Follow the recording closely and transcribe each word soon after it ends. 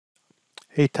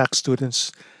Hey tax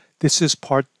students, this is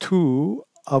part 2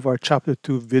 of our chapter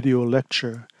 2 video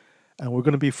lecture, and we're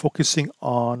going to be focusing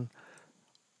on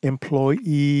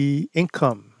employee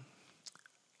income.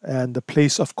 And the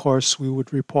place, of course, we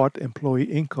would report employee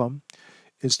income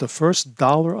is the first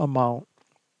dollar amount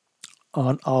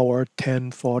on our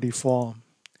 1040 form.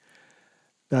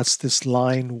 That's this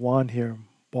line 1 here,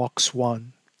 box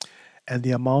 1. And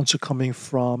the amounts are coming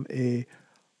from a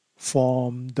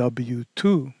form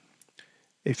W2.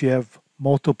 If you have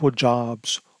multiple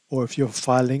jobs or if you're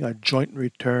filing a joint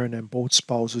return and both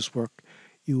spouses work,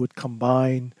 you would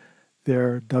combine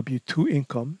their W-2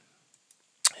 income.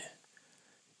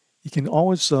 You can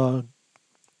always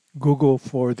Google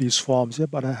for these forms,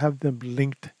 but I have them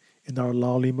linked in our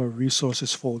Laulima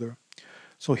resources folder.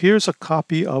 So here's a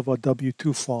copy of a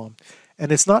W-2 form,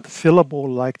 and it's not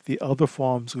fillable like the other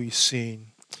forms we've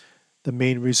seen. The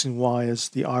main reason why is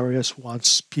the IRS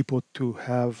wants people to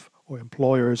have, or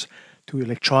employers, to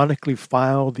electronically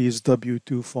file these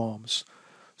W-2 forms.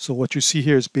 So what you see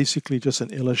here is basically just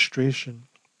an illustration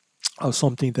of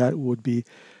something that would be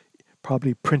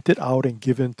probably printed out and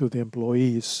given to the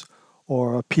employees,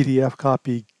 or a PDF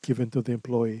copy given to the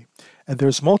employee. And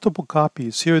there's multiple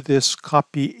copies. Here, this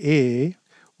copy A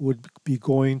would be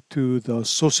going to the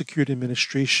Social Security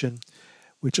Administration,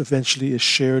 which eventually is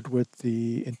shared with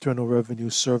the Internal Revenue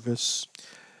Service.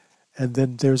 And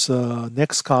then there's a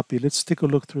next copy. Let's take a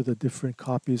look through the different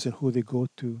copies and who they go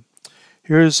to.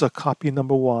 Here's a copy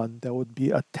number 1 that would be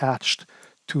attached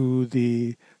to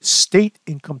the state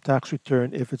income tax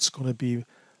return if it's going to be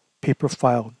paper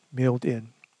filed, mailed in,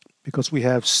 because we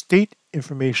have state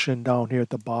information down here at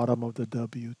the bottom of the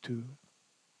W-2.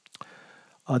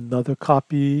 Another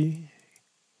copy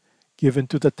given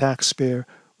to the taxpayer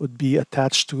would be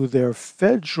attached to their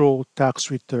federal tax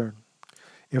return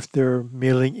if they're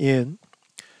mailing in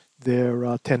their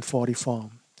 1040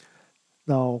 form.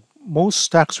 Now, most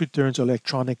tax returns are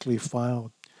electronically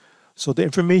filed. So the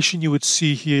information you would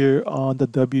see here on the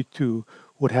W-2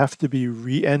 would have to be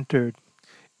re-entered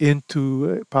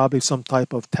into probably some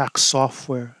type of tax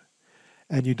software.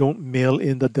 And you don't mail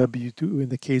in the W-2 in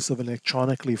the case of an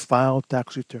electronically filed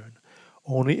tax return.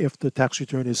 Only if the tax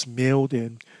return is mailed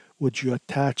in would you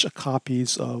attach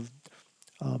copies of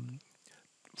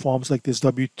forms like this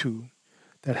W-2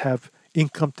 that have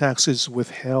income taxes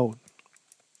withheld.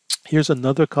 Here's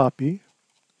another copy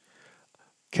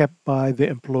kept by the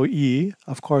employee.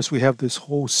 Of course, we have this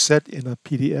whole set in a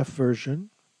PDF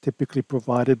version, typically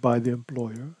provided by the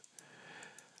employer.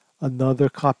 Another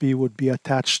copy would be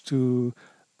attached to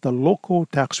the local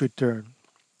tax return.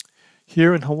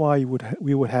 Here in Hawaii,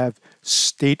 we would have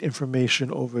state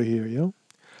information over here, yeah?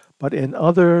 But in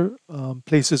other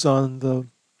places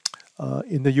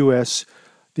in the U.S.,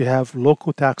 they have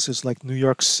local taxes like New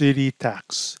York City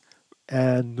tax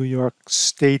and New York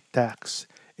State tax,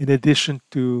 in addition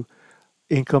to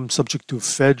income subject to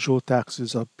federal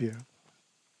taxes up here.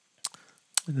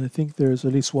 And I think there's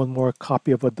at least one more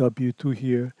copy of a W-2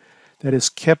 here that is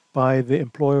kept by the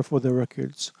employer for the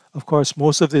records. Of course,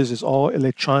 most of this is all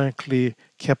electronically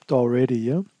kept already,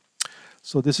 yeah?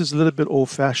 So this is a little bit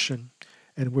old-fashioned,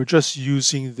 and we're just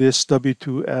using this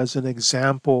W-2 as an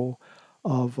example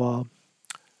of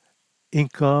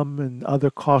income and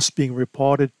other costs being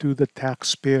reported to the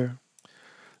taxpayer.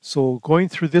 So going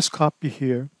through this copy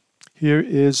here, here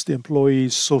is the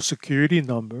employee's social security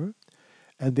number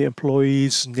and the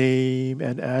employee's name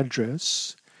and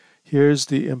address. Here's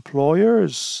the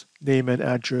employer's name and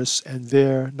address and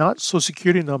their not social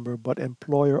security number but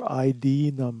employer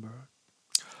ID number.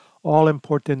 All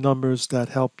important numbers that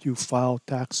help you file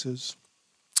taxes.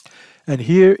 And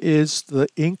here is the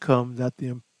income that the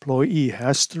employee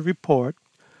has to report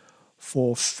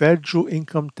for federal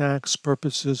income tax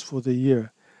purposes for the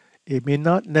year. It may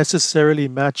not necessarily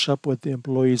match up with the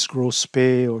employee's gross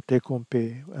pay or take-home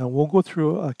pay. And we'll go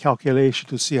through a calculation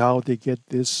to see how they get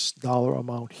this dollar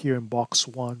amount here in box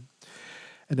 1.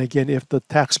 And again, if the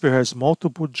taxpayer has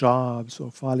multiple jobs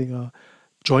or filing a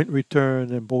joint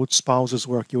return and both spouses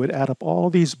work, you would add up all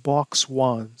these box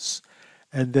 1s,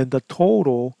 and then the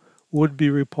total would be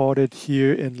reported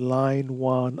here in line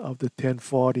 1 of the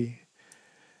 1040.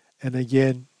 And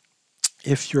again,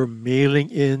 if you're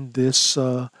mailing in this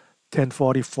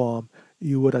 1040 form,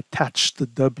 you would attach the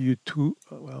W-2.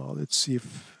 Well, let's see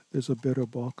if there's a better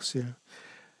box here.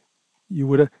 You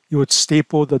would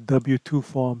staple the W-2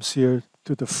 forms here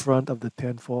to the front of the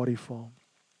 1040 form.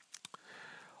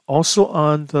 Also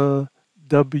on the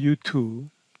W-2,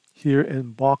 here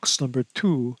in box number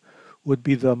 2, would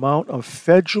be the amount of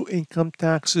federal income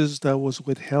taxes that was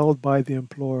withheld by the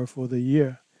employer for the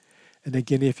year. And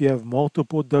again, if you have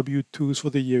multiple W-2s for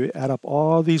the year, add up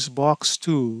all these box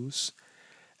 2s,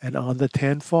 and on the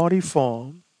 1040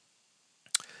 form,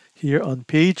 here on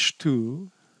page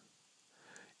 2,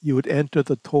 you would enter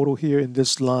the total here in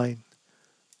this line.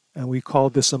 And we call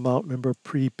this amount, remember,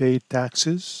 prepaid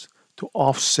taxes to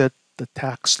offset the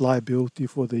tax liability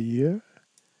for the year.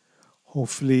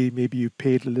 Hopefully, maybe you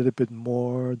paid a little bit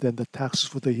more than the taxes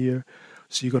for the year,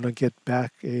 so you're going to get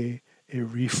back a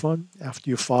refund after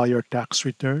you file your tax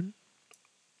return.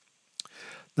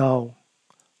 Now,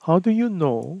 how do you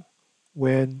know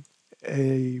when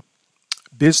a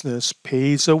business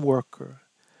pays a worker?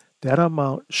 That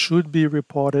amount should be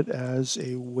reported as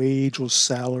a wage or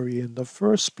salary in the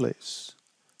first place.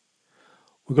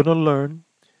 We're going to learn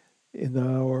in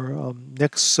our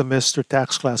next semester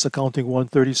tax class, Accounting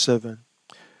 137.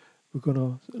 We're going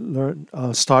to learn,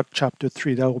 start chapter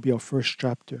 3. That will be our first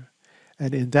chapter.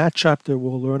 And in that chapter,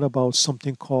 we'll learn about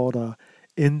something called a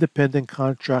independent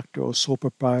contractor or sole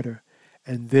proprietor.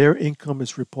 And their income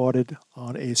is reported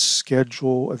on a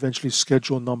schedule, eventually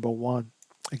schedule number 1.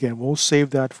 Again, we'll save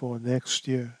that for next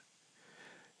year.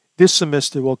 This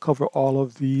semester, we'll cover all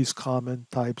of these common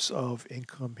types of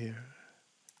income here.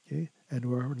 Okay? And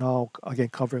we're now, again,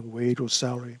 covering wage or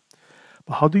salary.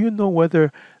 But how do you know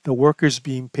whether the worker is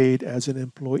being paid as an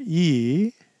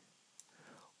employee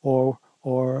or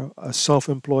a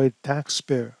self-employed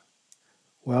taxpayer?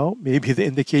 Well, maybe the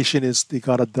indication is they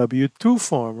got a W-2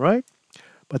 form, right?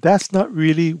 But that's not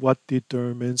really what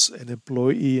determines an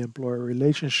employee-employer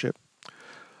relationship.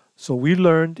 So we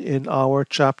learned in our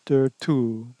chapter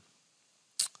 2,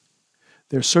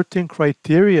 there are certain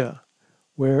criteria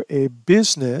where a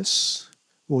business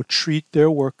will treat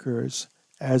their workers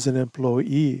as an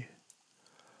employee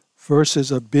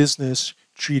versus a business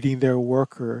treating their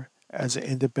worker as an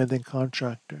independent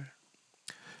contractor.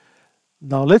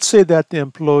 Now, let's say that the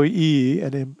employee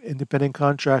and independent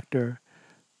contractor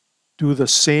do the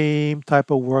same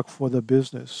type of work for the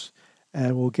business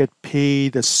and will get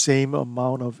paid the same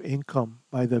amount of income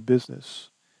by the business.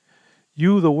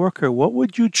 You, the worker, what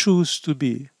would you choose to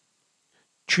be?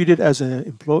 Treated as an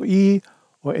employee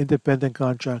or independent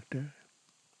contractor?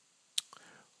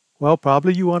 Well,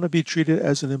 probably you want to be treated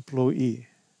as an employee.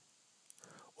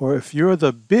 Or if you're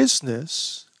the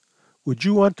business, would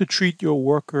you want to treat your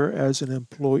worker as an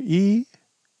employee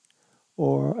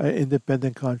or an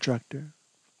independent contractor?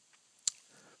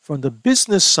 From the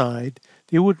business side,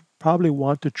 they would probably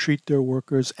want to treat their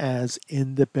workers as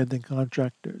independent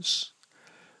contractors.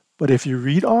 But if you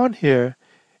read on here,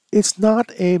 it's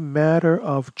not a matter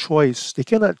of choice. They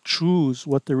cannot choose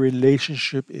what the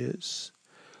relationship is.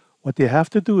 What they have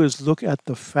to do is look at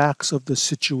the facts of the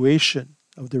situation,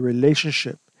 of the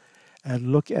relationship,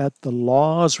 and look at the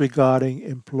laws regarding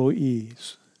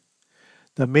employees.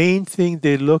 The main thing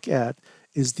they look at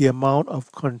is the amount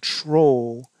of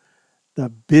control the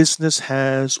business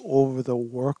has over the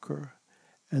worker.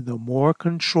 And the more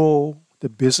control the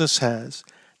business has,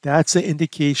 that's an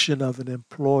indication of an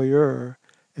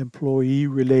employer-employee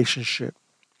relationship.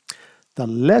 The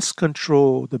less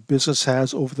control the business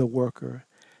has over the worker,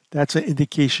 that's an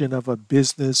indication of a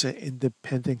business and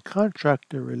independent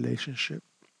contractor relationship.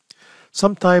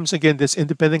 Sometimes, again, this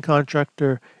independent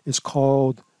contractor is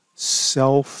called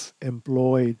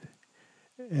self-employed.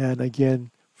 And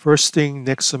again, first thing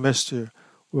next semester,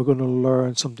 we're going to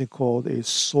learn something called a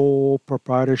sole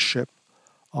proprietorship,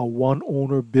 a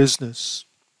one-owner business.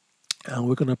 And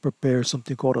we're going to prepare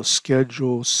something called a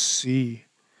Schedule C.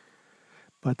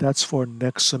 But that's for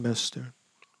next semester.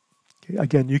 Okay?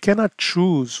 Again, you cannot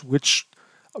choose which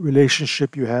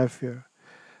relationship you have here.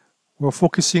 We're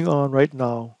focusing on right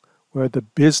now where the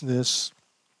business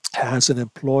has an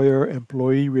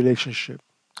employer-employee relationship.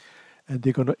 And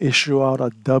they're going to issue out a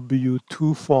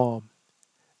W-2 form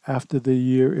after the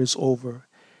year is over.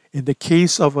 In the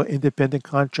case of an independent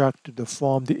contractor, the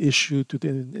form they issue to the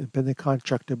independent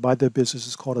contractor by the business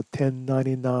is called a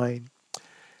 1099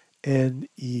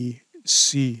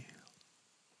 NEC.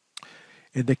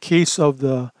 In the case of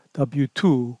the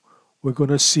W-2, we're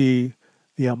going to see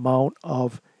the amount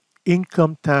of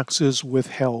income taxes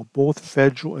withheld, both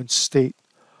federal and state,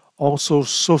 also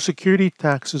Social Security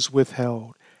taxes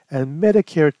withheld, and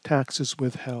Medicare taxes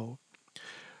withheld.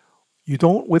 You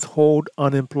don't withhold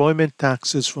unemployment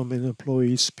taxes from an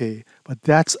employee's pay, but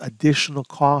that's additional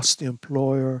cost the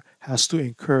employer has to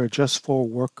incur just for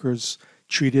workers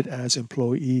treated as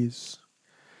employees.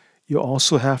 You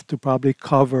also have to probably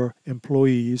cover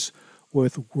employees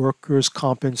with workers'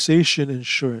 compensation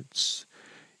insurance.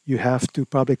 You have to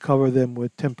probably cover them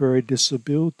with temporary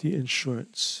disability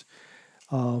insurance.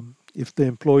 If the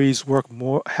employees work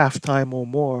more half time or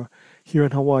more, Here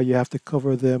in Hawaii, you have to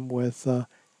cover them with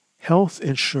health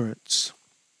insurance.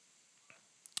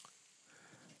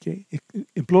 Okay,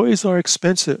 employees are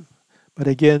expensive, but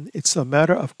again, it's a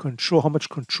matter of control, how much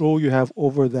control you have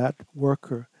over that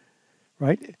worker,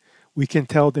 right? We can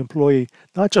tell the employee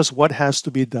not just what has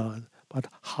to be done, but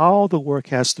how the work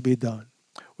has to be done.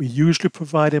 We usually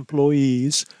provide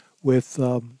employees with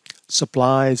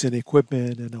supplies and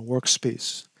equipment and a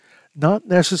workspace. Not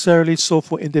necessarily so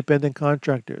for independent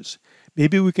contractors.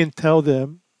 Maybe we can tell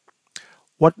them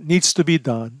what needs to be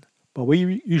done, but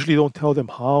we usually don't tell them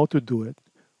how to do it.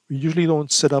 We usually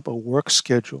don't set up a work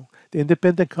schedule. The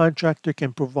independent contractor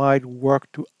can provide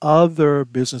work to other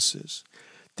businesses.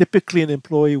 Typically, an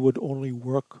employee would only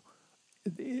work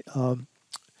um,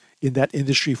 in that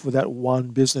industry for that one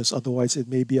business. Otherwise, it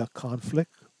may be a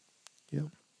conflict, you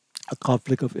know, a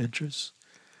conflict of interest.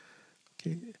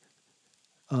 Okay.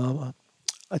 Um,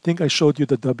 I think I showed you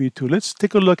the W-2. Let's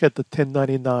take a look at the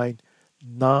 1099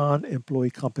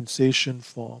 non-employee compensation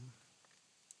form.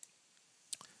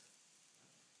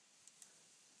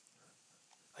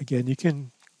 Again, you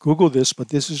can Google this, but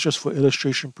this is just for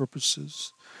illustration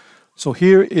purposes. So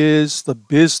here is the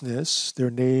business,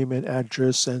 their name and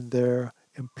address and their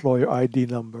employer ID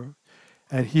number.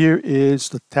 And here is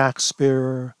the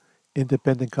taxpayer,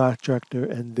 independent contractor,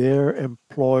 and their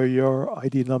employer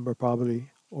ID number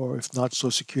probably, or if not,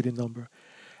 Social Security number.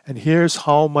 And here's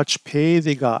how much pay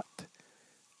they got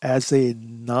as a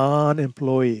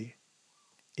non-employee,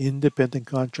 independent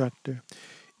contractor.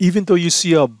 Even though you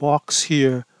see a box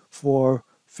here for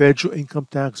federal income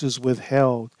taxes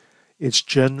withheld, it's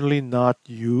generally not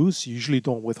used. You usually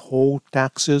don't withhold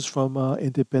taxes from an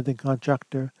independent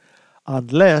contractor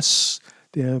unless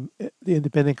the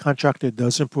independent contractor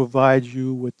doesn't provide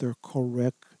you with their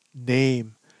correct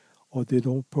name or they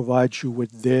don't provide you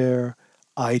with their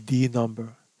ID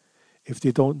number. If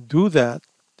they don't do that,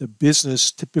 the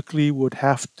business typically would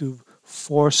have to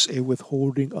force a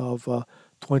withholding of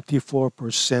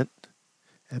 24%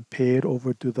 and pay it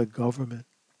over to the government.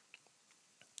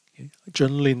 Okay?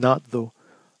 Generally not though.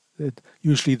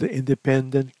 Usually the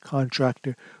independent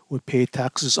contractor would pay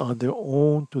taxes on their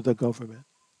own to the government.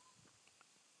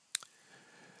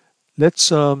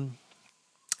 Let's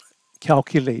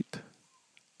calculate,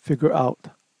 figure out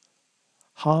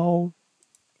how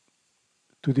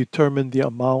to determine the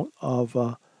amount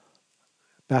of,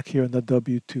 back here in the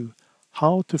W-2,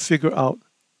 how to figure out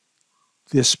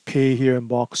this pay here in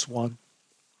box 1.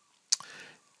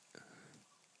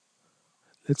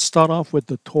 Let's start off with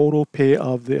the total pay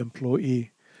of the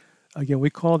employee. Again, we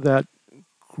call that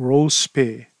gross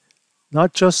pay,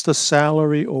 not just the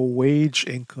salary or wage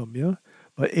income, yeah,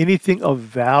 but anything of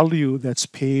value that's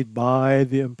paid by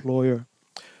the employer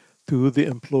to the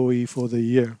employee for the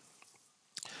year.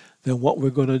 Then what we're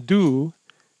going to do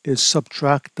is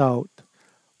subtract out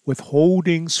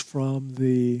withholdings from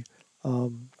the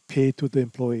pay to the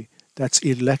employee. That's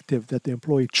elective, that the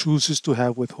employee chooses to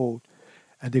have withhold.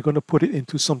 And they're going to put it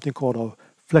into something called a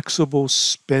flexible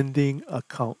spending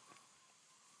account.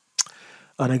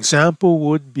 An example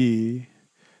would be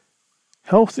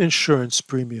health insurance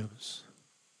premiums.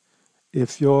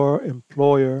 If your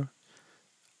employer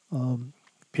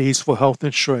pays for health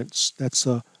insurance, that's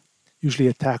usually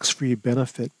a tax-free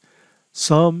benefit.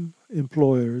 Some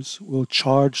employers will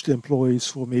charge the employees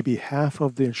for maybe half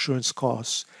of the insurance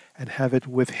costs and have it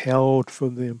withheld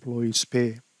from the employee's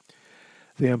pay.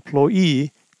 The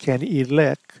employee can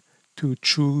elect to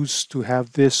choose to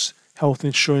have this health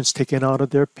insurance taken out of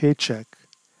their paycheck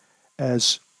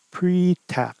as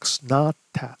pre-tax, not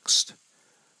taxed.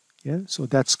 Yeah, so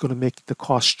that's going to make the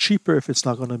cost cheaper if it's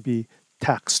not going to be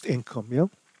taxed income, yeah,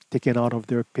 taken out of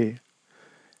their pay.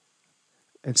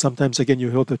 And sometimes again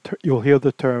you'll hear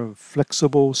the term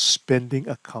flexible spending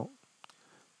account.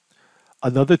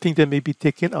 Another thing that may be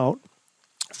taken out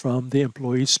from the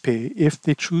employee's pay, if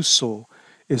they choose so,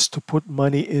 is to put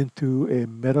money into a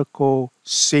medical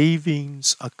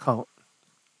savings account.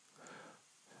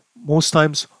 Most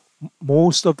times,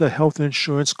 most of the health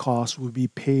insurance costs will be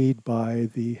paid by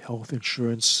the health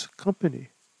insurance company.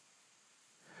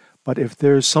 But if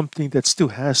there's something that still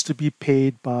has to be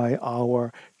paid by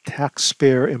our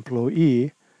taxpayer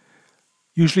employee,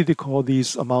 usually they call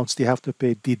these amounts they have to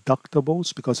pay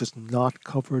deductibles because it's not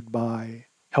covered by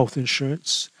health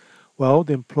insurance. Well,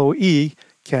 the employee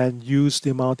can use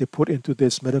the amount they put into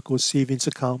this medical savings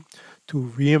account to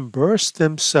reimburse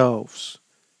themselves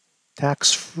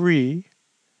tax-free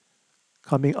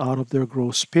coming out of their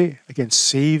gross pay. Again,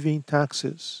 saving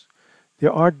taxes.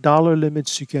 There are dollar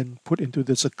limits you can put into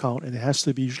this account, and it has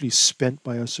to be usually spent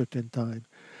by a certain time.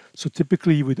 So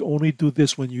typically you would only do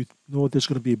this when you know there's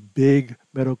going to be a big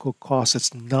medical cost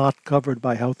that's not covered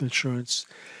by health insurance.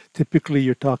 Typically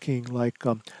you're talking like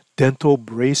dental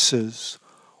braces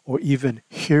or even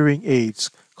hearing aids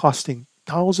costing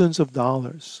thousands of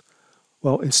dollars.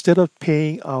 Well, instead of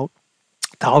paying out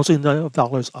thousands of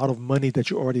dollars out of money that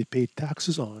you already paid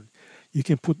taxes on, you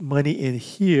can put money in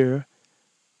here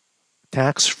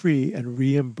tax free and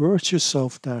reimburse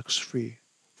yourself tax free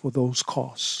for those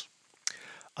costs.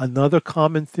 Another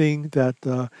common thing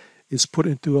that is put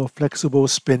into a flexible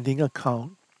spending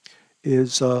account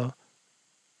is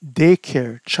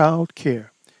daycare, child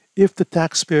care. If the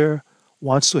taxpayer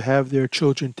wants to have their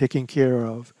children taken care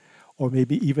of, or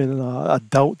maybe even an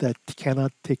adult that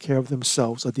cannot take care of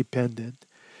themselves, a dependent,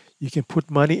 you can put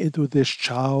money into this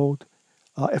child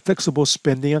flexible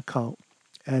spending account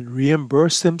and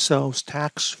reimburse themselves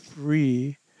tax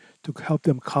free to help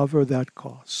them cover that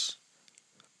cost.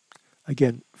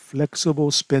 Again,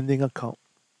 flexible spending account.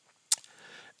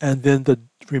 And then the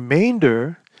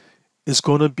remainder is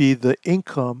going to be the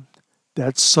income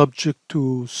that's subject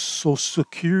to Social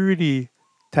Security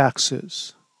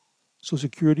taxes, Social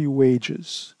Security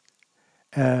wages,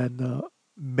 and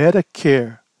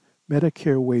Medicare,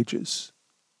 Medicare wages.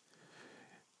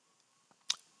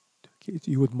 Okay,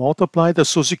 you would multiply the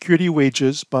Social Security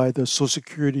wages by the Social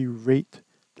Security rate.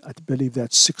 I believe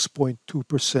that's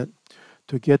 6.2%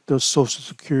 to get the Social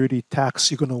Security tax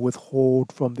you're going to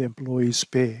withhold from the employee's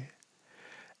pay.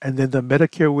 And then the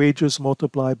Medicare wages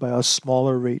multiplied by a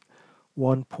smaller rate,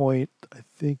 1 point, I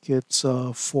think it's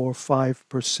 4 or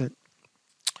 5%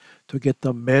 to get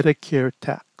the Medicare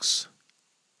tax.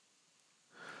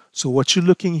 So what you're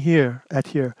looking here,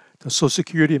 the Social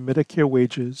Security and Medicare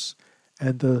wages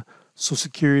and the Social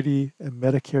Security and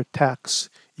Medicare tax.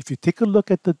 If you take a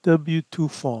look at the W-2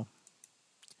 form,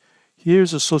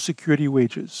 here's the Social Security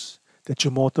wages that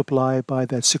you multiply by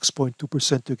that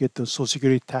 6.2% to get the Social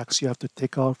Security tax you have to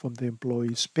take out from the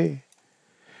employee's pay.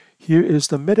 Here is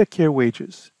the Medicare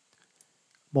wages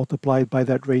multiplied by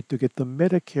that rate to get the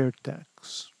Medicare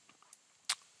tax.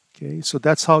 Okay, so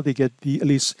that's how they get at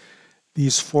least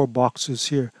these four boxes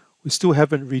here. We still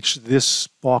haven't reached this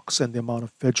box and the amount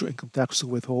of federal income tax to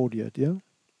withhold yet, yeah?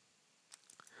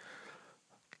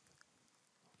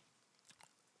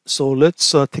 So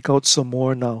let's take out some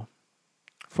more now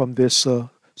from this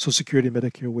Social Security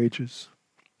Medicare wages.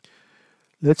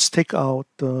 Let's take out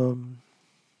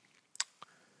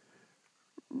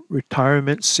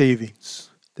retirement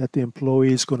savings that the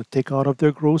employee is going to take out of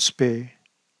their gross pay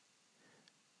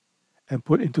and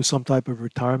put into some type of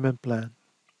retirement plan.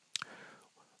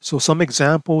 So some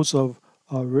examples of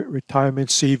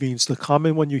retirement savings, the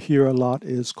common one you hear a lot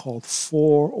is called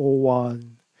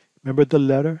 401. Remember the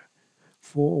letter?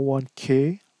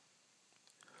 401k,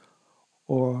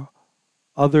 or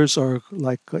others are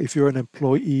like if you're an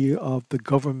employee of the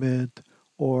government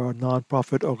or a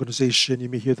nonprofit organization, you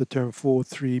may hear the term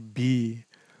 403b,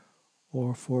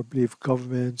 or for, I believe,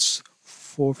 governments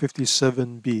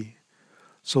 457b.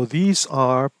 So these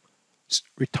are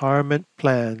retirement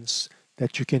plans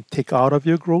that you can take out of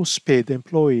your gross pay, the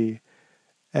employee,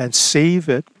 and save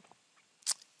it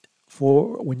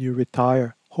for when you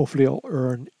retire. Hopefully, it'll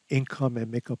earn income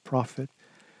and make a profit.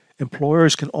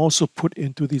 Employers can also put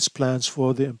into these plans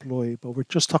for the employee, but we're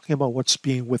just talking about what's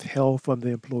being withheld from the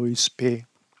employee's pay.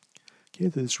 Okay,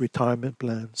 these retirement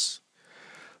plans.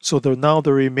 So now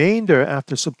the remainder,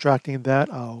 after subtracting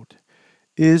that out,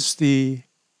 is the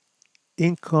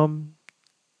income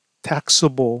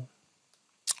taxable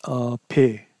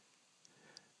pay.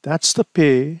 That's the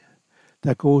pay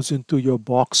that goes into your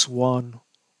box one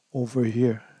over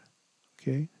here.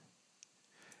 Okay.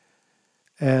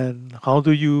 And how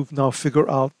do you now figure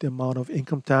out the amount of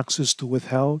income taxes to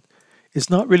withhold? It's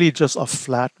not really just a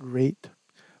flat rate,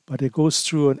 but it goes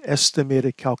through an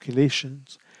estimated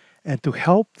calculations. And to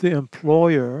help the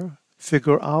employer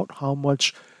figure out how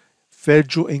much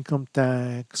federal income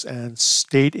tax and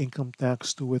state income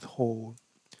tax to withhold.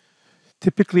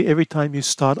 Typically, every time you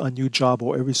start a new job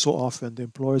or every so often, the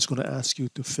employer is going to ask you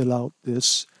to fill out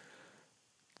this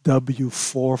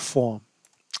W-4 form,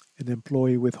 an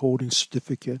employee withholding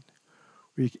certificate,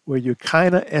 where you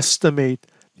kind of estimate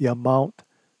the amount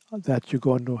that you're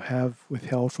going to have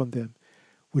withheld from them,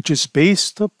 which is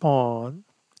based upon,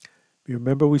 you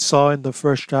remember we saw in the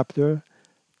first chapter,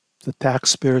 the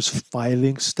taxpayer's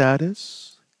filing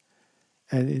status,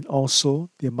 and also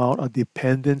the amount of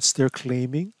dependents they're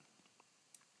claiming.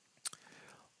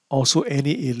 Also,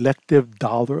 any elective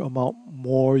dollar amount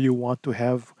more you want to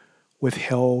have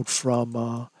withheld from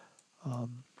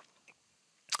um,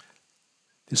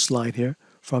 this line here,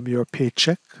 from your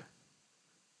paycheck.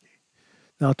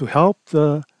 Now, to help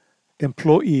the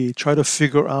employee try to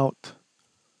figure out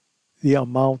the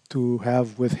amount to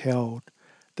have withheld,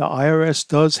 the IRS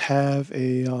does have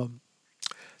a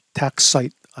tax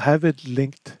site. I have it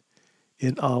linked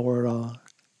in our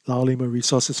Laulima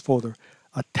resources folder,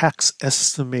 a tax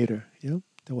estimator,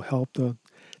 that will help the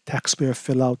taxpayer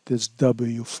fill out this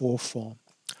W-4 form.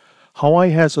 Hawaii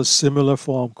has a similar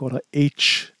form called a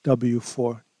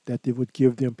HW-4 that they would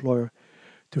give the employer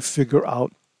to figure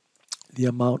out the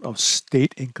amount of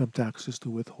state income taxes to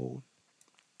withhold.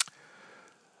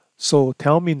 So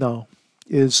tell me now,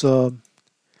 is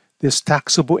this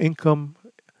taxable income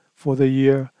for the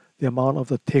year the amount of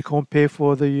the take-home pay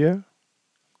for the year?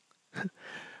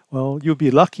 Well, you'll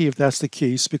be lucky if that's the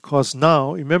case, because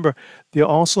now, remember, they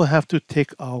also have to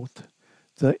take out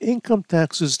the income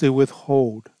taxes they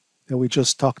withhold that we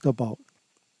just talked about,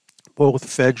 both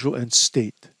federal and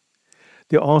state.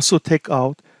 They also take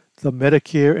out the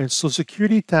Medicare and Social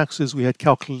Security taxes we had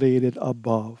calculated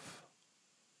above.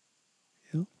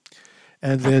 Yeah?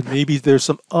 And then maybe there's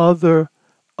some other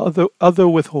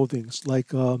withholdings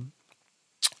like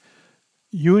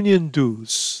union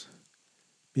dues,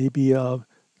 maybe a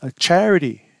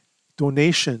charity,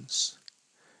 donations,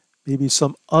 maybe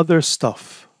some other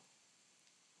stuff.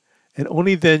 And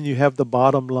only then you have the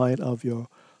bottom line of your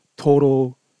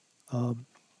total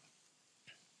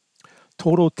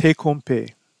total take-home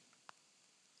pay.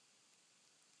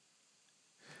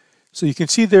 So you can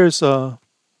see there's a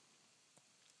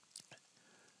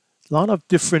lot of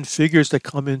different figures that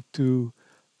come into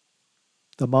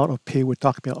the amount of pay we're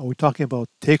talking about. Are we talking about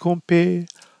take-home pay?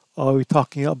 Are we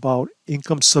talking about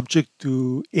income subject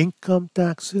to income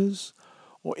taxes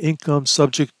or income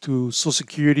subject to Social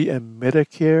Security and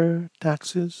Medicare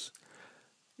taxes?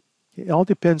 It all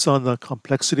depends on the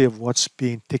complexity of what's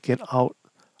being taken out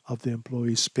of the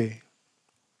employee's pay.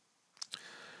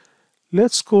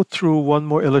 Let's go through one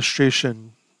more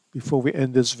illustration before we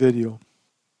end this video.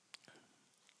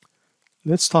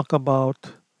 Let's talk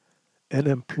about an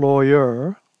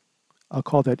employer. I'll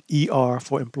call that ER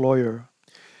for employer,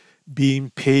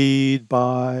 being paid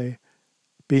to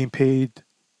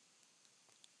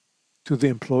the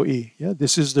employee. Yeah,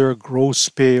 this is their gross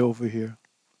pay over here.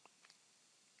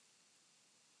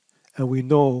 And we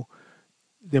know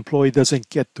the employee doesn't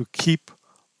get to keep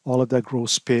all of that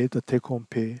gross pay, the take-home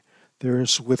pay.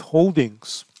 There's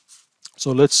withholdings.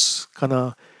 So let's kind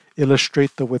of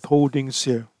illustrate the withholdings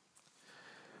here.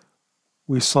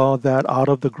 We saw that out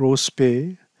of the gross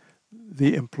pay,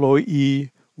 the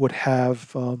employee would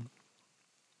have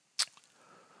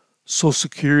Social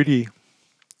Security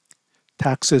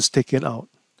taxes taken out,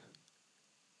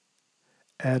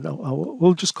 and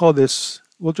we'll just call this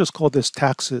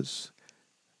taxes.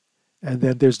 And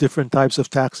then there's different types of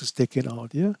taxes taken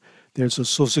out. Yeah, there's a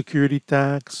Social Security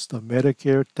tax, the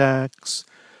Medicare tax,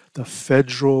 the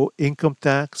federal income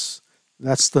tax.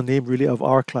 That's the name really of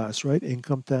our class, right?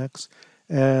 Income tax,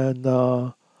 and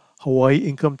Hawaii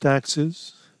income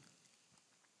taxes,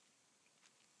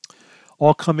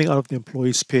 all coming out of the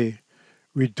employee's pay,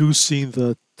 reducing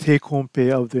the take-home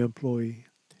pay of the employee.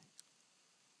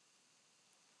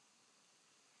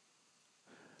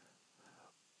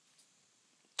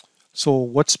 So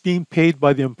what's being paid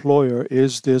by the employer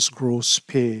is this gross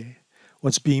pay.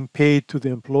 What's being paid to the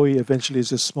employee eventually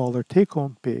is a smaller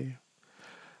take-home pay.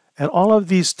 And all of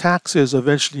these taxes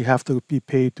eventually have to be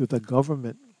paid to the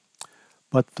government.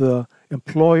 But the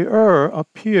employer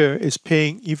up here is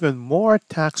paying even more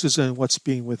taxes than what's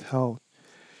being withheld.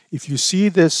 If you see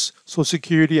this Social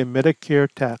Security and Medicare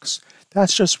tax,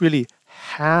 that's just really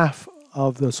half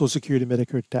of the Social Security and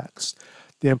Medicare tax.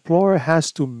 The employer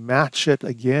has to match it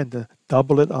again, to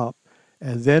double it up,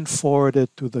 and then forward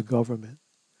it to the government.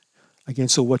 Again,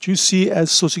 so what you see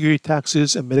as Social Security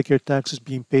taxes and Medicare taxes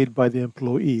being paid by the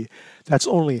employee, that's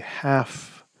only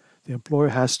half. The employer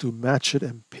has to match it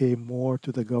and pay more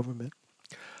to the government.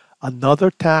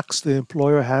 Another tax the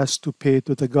employer has to pay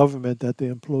to the government that the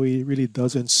employee really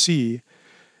doesn't see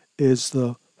is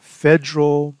the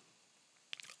federal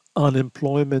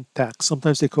unemployment tax.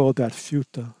 Sometimes they call that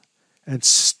FUTA, and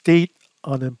state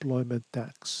unemployment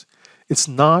tax. It's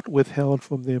not withheld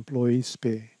from the employee's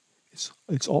pay.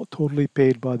 It's all totally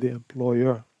paid by the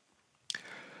employer.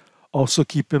 Also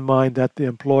keep in mind that the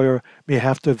employer may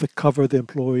have to cover the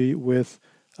employee with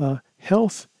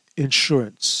health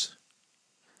insurance.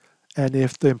 And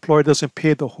if the employer doesn't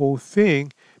pay the whole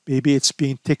thing, maybe it's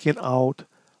being taken out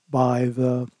by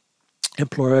the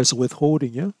employer as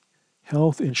withholding, yeah?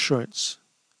 Health insurance.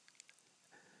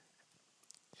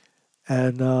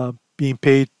 And being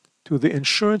paid to the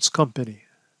insurance company,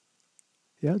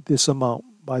 yeah, this amount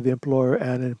by the employer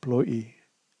and employee.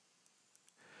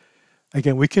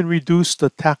 Again, we can reduce the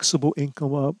taxable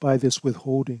income by this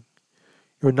withholding.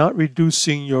 You're not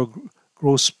reducing your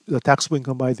the taxable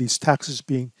income by these taxes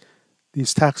being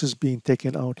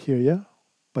taken out here, yeah?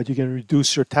 But you can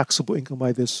reduce your taxable income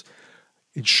by this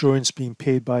insurance being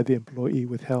paid by the employee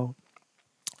withheld.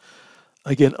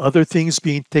 Again, other things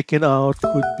being taken out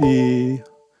could be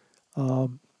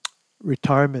um,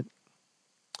 retirement.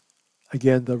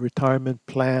 Again, the retirement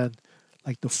plan,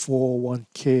 like the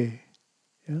 401k,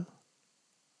 yeah?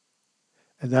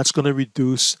 And that's going to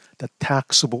reduce the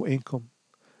taxable income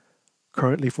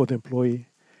currently for the employee.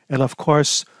 And of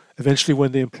course, eventually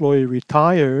when the employee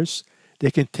retires,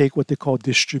 they can take what they call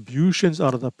distributions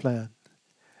out of the plan.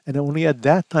 And only at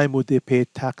that time would they pay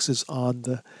taxes on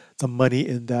the money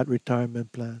in that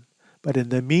retirement plan. But in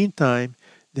the meantime,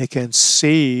 they can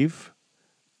save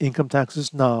income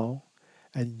taxes now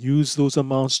and use those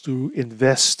amounts to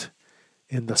invest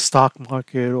in the stock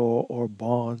market or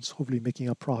bonds, hopefully making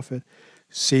a profit,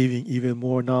 saving even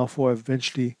more now for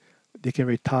eventually they can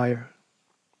retire.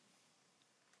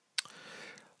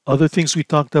 Other things we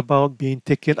talked about being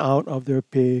taken out of their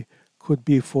pay could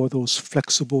be for those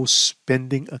flexible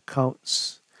spending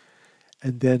accounts.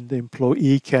 And then the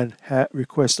employee can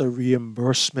request a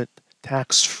reimbursement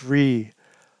tax free.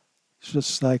 It's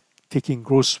just like taking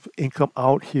gross income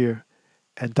out here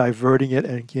and diverting it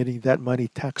and getting that money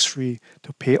tax free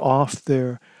to pay off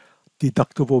their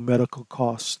deductible medical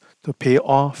costs, to pay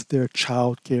off their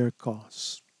child care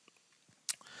costs.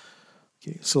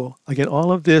 Okay, so again,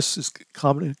 all of this is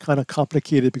kind of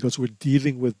complicated because we're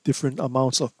dealing with different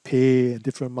amounts of pay and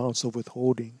different amounts of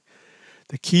withholding.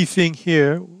 The key thing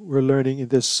here we're learning in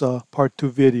this part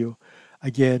 2 video,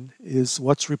 again, is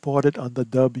what's reported on the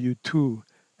W-2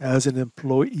 as an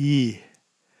employee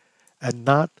and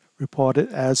not reported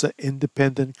as an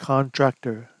independent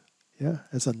contractor, yeah,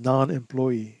 as a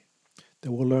non-employee.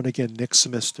 That we'll learn again next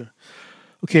semester.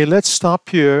 Okay, let's stop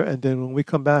here, and then when we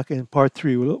come back in part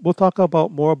 3, we'll talk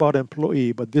about more about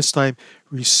employee, but this time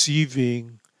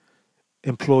receiving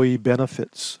employee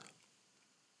benefits.